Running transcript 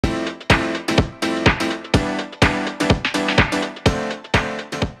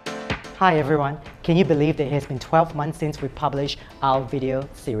Hi everyone, can you believe that it has been 12 months since we published our video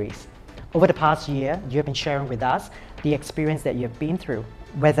series? Over the past year, you have been sharing with us the experience that you have been through,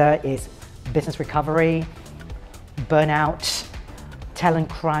 whether it's business recovery, burnout, talent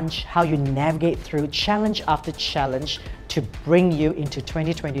crunch, how you navigate through challenge after challenge to bring you into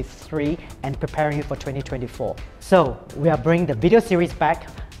 2023 and preparing you for 2024. So we are bringing the video series back,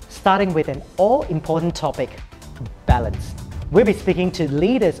 starting with an all-important topic, balance. We'll be speaking to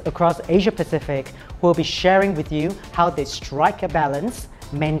leaders across Asia Pacific who will be sharing with you how they strike a balance,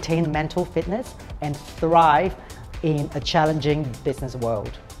 maintain mental fitness, and thrive in a challenging business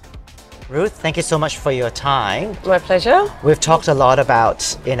world. Ruth, thank you so much for your time. My pleasure. We've talked a lot about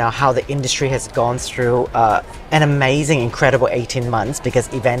how the industry has gone through an amazing, incredible 18 months because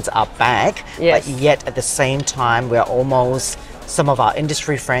events are back. Yes. But yet at the same time, some of our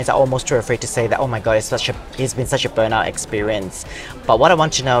industry friends are almost too afraid to say that, oh my God, it's been such a burnout experience. But what I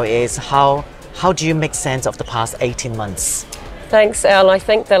want to know is how do you make sense of the past 18 months? Thanks, Al. I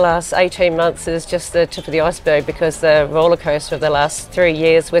think the last 18 months is just the tip of the iceberg because the roller coaster of the last 3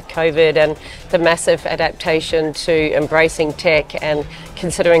 years with COVID and the massive adaptation to embracing tech and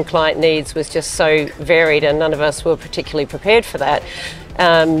considering client needs was just so varied, and none of us were particularly prepared for that.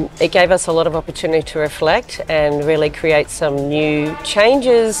 It gave us a lot of opportunity to reflect and really create some new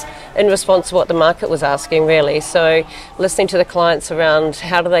changes in response to what the market was asking, really. So listening to the clients around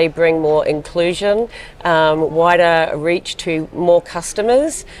how do they bring more inclusion, wider reach to more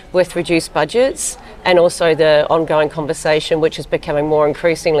customers with reduced budgets, and also the ongoing conversation, which is becoming more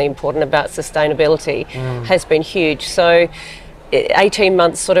increasingly important, about sustainability has been huge. So 18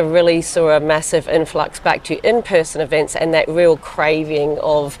 months sort of really saw a massive influx back to in-person events and that real craving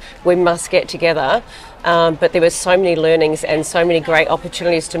of we must get together. But there were so many learnings and so many great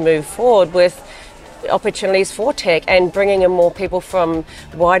opportunities to move forward with opportunities for tech and bringing in more people from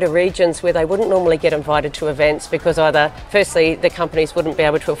wider regions where they wouldn't normally get invited to events because either, firstly, the companies wouldn't be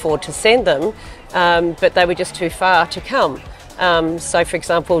able to afford to send them, but they were just too far to come. So, for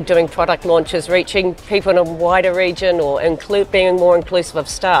example, doing product launches, reaching people in a wider region or being more inclusive of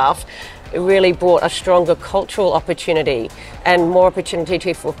staff, it really brought a stronger cultural opportunity and more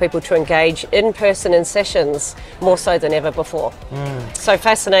opportunity for people to engage in person in sessions more so than ever before. So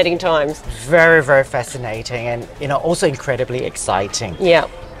fascinating times. Very, very fascinating and also incredibly exciting. Yeah.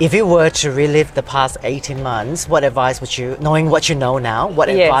 If you were to relive the past 18 months, what advice would you, knowing what you know now, what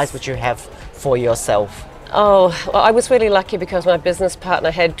advice would you have for yourself? Oh, well, I was really lucky because my business partner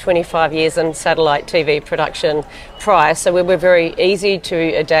had 25 years in satellite TV production prior, so we were very easy to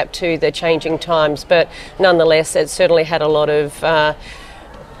adapt to the changing times, but nonetheless it certainly had a lot of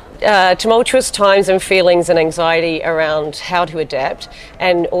tumultuous times and feelings and anxiety around how to adapt,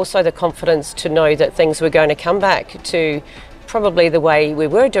 and also the confidence to know that things were going to come back to probably the way we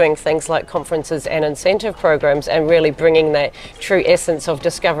were doing things like conferences and incentive programs and really bringing that true essence of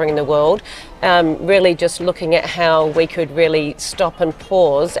discovering the world, really just looking at how we could really stop and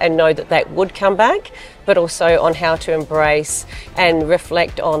pause and know that that would come back, but also on how to embrace and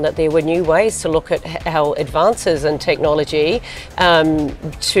reflect on that there were new ways to look at our advances in technology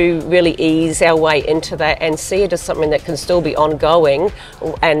to really ease our way into that and see it as something that can still be ongoing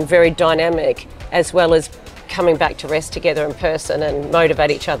and very dynamic, as well as coming back to rest together in person and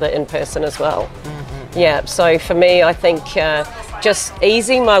motivate each other in person as well. Yeah, so for me, I think just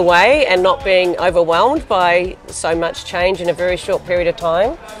easing my way and not being overwhelmed by so much change in a very short period of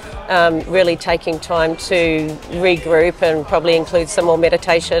time, really taking time to regroup and probably include some more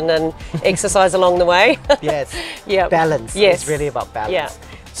meditation and exercise along the way. Yes, yeah. Balance. Yes. It's really about balance.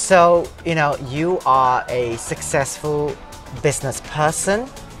 Yeah. So, you are a successful business person,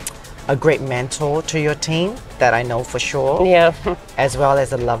 a great mentor to your team, that I know for sure. Yeah. As well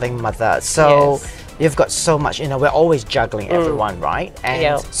as a loving mother. So you've got so much, we're always juggling everyone, right?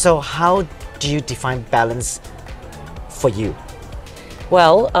 And so how do you define balance for you?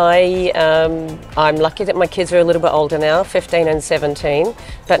 Well, I'm lucky that my kids are a little bit older now, 15 and 17,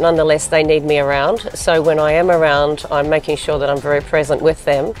 but nonetheless they need me around. So when I am around, I'm making sure that I'm very present with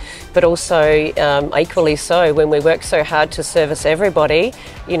them, but also equally so when we work so hard to service everybody,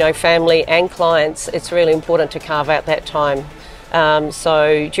 family and clients, it's really important to carve out that time.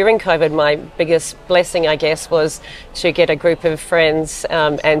 So during COVID, my biggest blessing, I guess, was to get a group of friends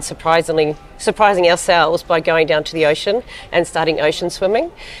and surprising ourselves by going down to the ocean and starting ocean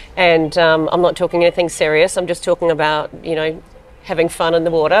swimming. And I'm not talking anything serious. I'm just talking about, having fun in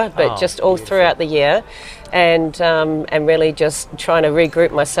the water, but just all throughout the year. And really just trying to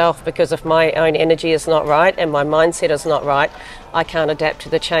regroup myself, because if my own energy is not right and my mindset is not right, I can't adapt to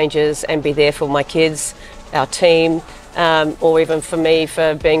the changes and be there for my kids, our team, or even for me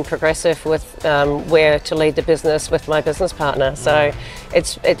for being progressive with where to lead the business with my business partner. So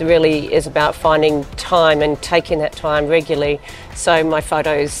it really is about finding time and taking that time regularly. So my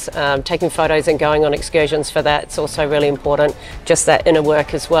photos, taking photos and going on excursions for that, it's also really important. Just that inner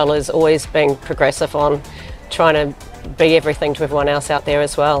work, as well as always being progressive on trying to be everything to everyone else out there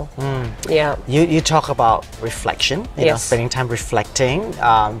as well. Yeah. You talk about reflection, you know, spending time reflecting,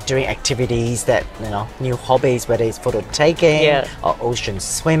 doing activities that, you know, new hobbies, whether it's photo taking or ocean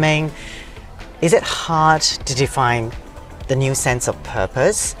swimming. Is it hard to define the new sense of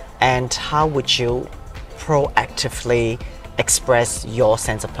purpose, and how would you proactively express your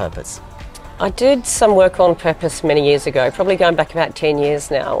sense of purpose? I did some work on purpose many years ago, probably going back about 10 years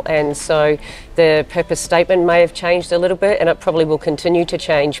now, and so the purpose statement may have changed a little bit, and it probably will continue to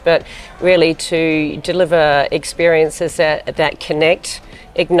change, but really to deliver experiences that connect,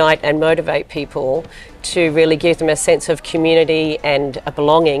 ignite and motivate people, to really give them a sense of community and a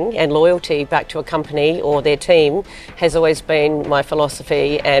belonging and loyalty back to a company or their team, has always been my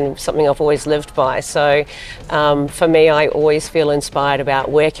philosophy and something I've always lived by. So for me, I always feel inspired about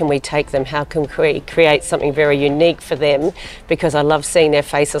where can we take them, how can we create something very unique for them, because I love seeing their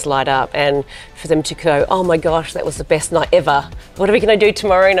faces light up and for them to go, oh my gosh, that was the best night ever. What are we going to do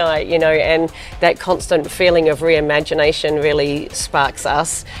tomorrow night? You know, and that constant feeling of reimagination really sparks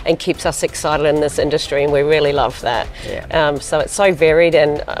us and keeps us excited in this industry, and we really love that. So it's so varied,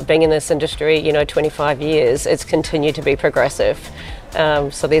 and being in this industry, you know, 25 years, it's continued to be progressive.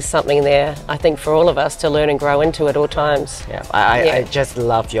 So there's something there, I think, for all of us to learn and grow into at all times. I just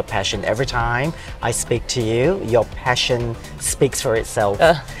love your passion. Every time I speak to you, your passion speaks for itself.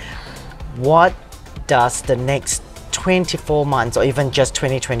 What does the next 24 months or even just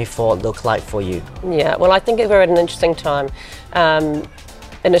 2024 look like for you? Yeah, well, I think we're at an interesting time.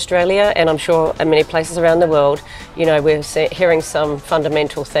 In Australia, and I'm sure in many places around the world, you know, we're hearing some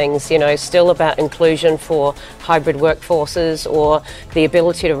fundamental things, you know, still about inclusion for hybrid workforces, or the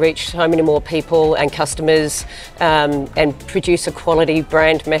ability to reach so many more people and customers, and produce a quality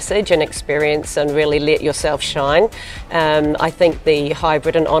brand message and experience and really let yourself shine. I think the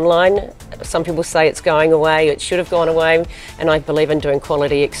hybrid and online, some people say it's going away, it should have gone away, and I believe in doing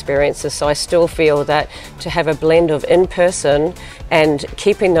quality experiences. So I still feel that to have a blend of in-person and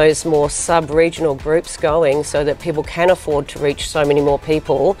keeping those more sub-regional groups going so that people can afford to reach so many more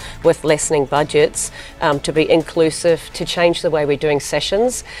people with lessening budgets, to be inclusive, to change the way we're doing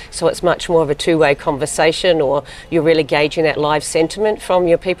sessions so it's much more of a two-way conversation, or you're really gauging that live sentiment from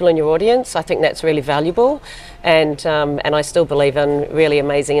your people in your audience. I think that's really valuable. And I still believe in really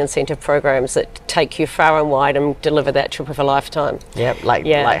amazing incentive programs that take you far and wide and deliver that trip of a lifetime. Like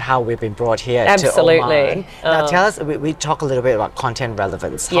how we've been brought here to Oman. Now tell us, we talk a little bit about content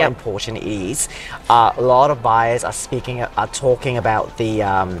relevance, how important it is. A lot of buyers are talking about the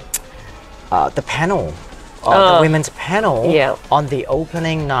panel, the women's panel on the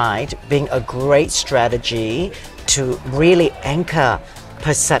opening night being a great strategy to really anchor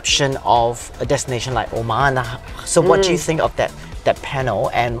perception of a destination like Oman. So what do you think of that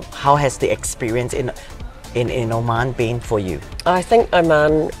panel, and how has the experience in Oman been for you? I think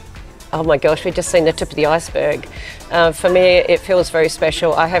Oman, oh my gosh, we've just seen the tip of the iceberg. For me, it feels very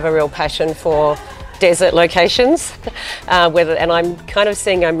special. I have a real passion for desert locations, and I'm kind of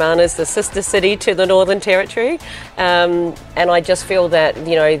seeing Oman as the sister city to the Northern Territory, and I just feel that,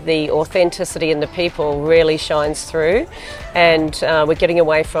 you know, the authenticity in the people really shines through, and we're getting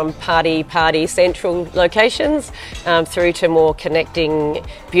away from party central locations through to more connecting,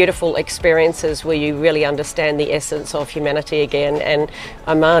 beautiful experiences where you really understand the essence of humanity again, and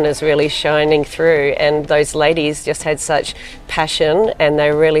Oman is really shining through, and those ladies just had such passion, and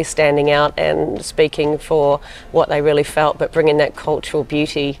they're really standing out and speaking for what they really felt, but bringing that cultural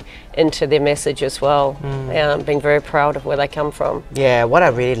beauty into their message as well. Being very proud of where they come from. Yeah, what I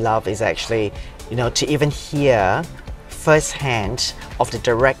really love is actually, you know, to even hear firsthand of the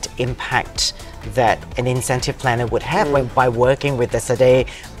direct impact that an incentive planner would have by working with the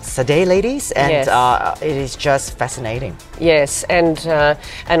Sade ladies, and it is just fascinating. Yes, and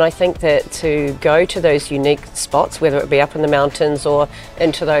I think that to go to those unique spots, whether it be up in the mountains or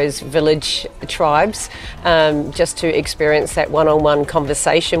into those village tribes, just to experience that one-on-one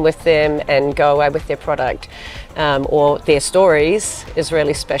conversation with them and go away with their product or their stories is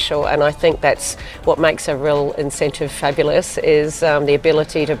really special. And I think that's what makes a real incentive fabulous, is the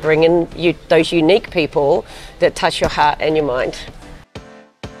ability to bring in those unique people that touch your heart and your mind.